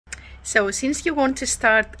So since you want to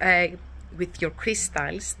start with your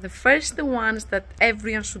crystals, the first ones that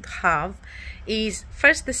everyone should have is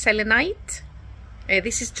first the selenite.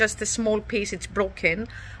 This is just a small piece, it's broken.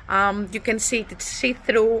 You can see it, it's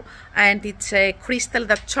see-through, and it's a crystal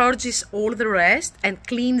that charges all the rest and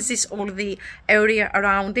cleanses all the area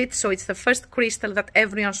around it. So it's the first crystal that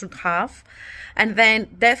everyone should have. And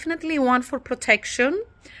then definitely one for protection.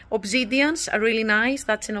 Obsidians are really nice.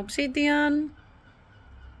 That's an obsidian.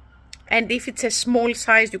 And if it's a small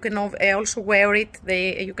size, you can also wear it.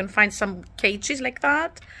 You can find some cages like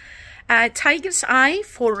that. Tiger's eye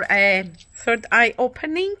for third eye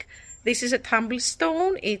opening. This is a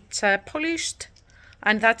tumblestone. It's polished,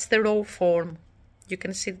 and that's the raw form. You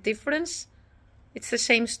can see the difference. It's the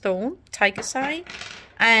same stone, tiger's eye.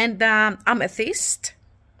 And amethyst.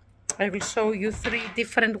 I will show you 3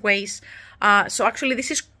 different ways. So actually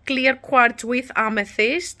this is clear quartz with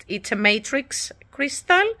amethyst. It's a matrix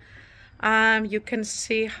crystal. You can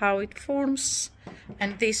see how it forms.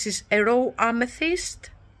 And this is a raw amethyst.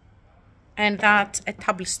 And that's a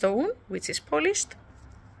tabblestone, which is polished.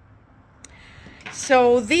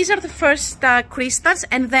 So these are the first crystals,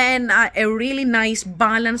 and then a really nice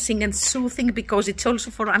balancing and soothing, because it's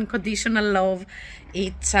also for unconditional love.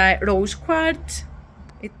 It's rose quartz.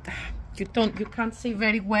 You can't see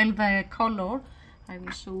very well the color. I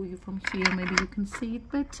will show you from here. Maybe you can see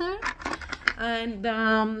it better. And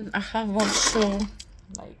I have also,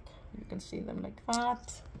 like, you can see them like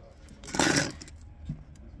that.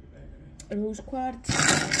 Rose quartz.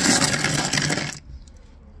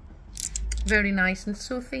 Very nice and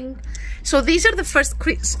soothing. So these are the first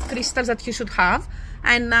crystals that you should have,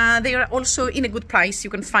 and they are also in a good price. You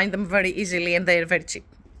can find them very easily, and they're very cheap.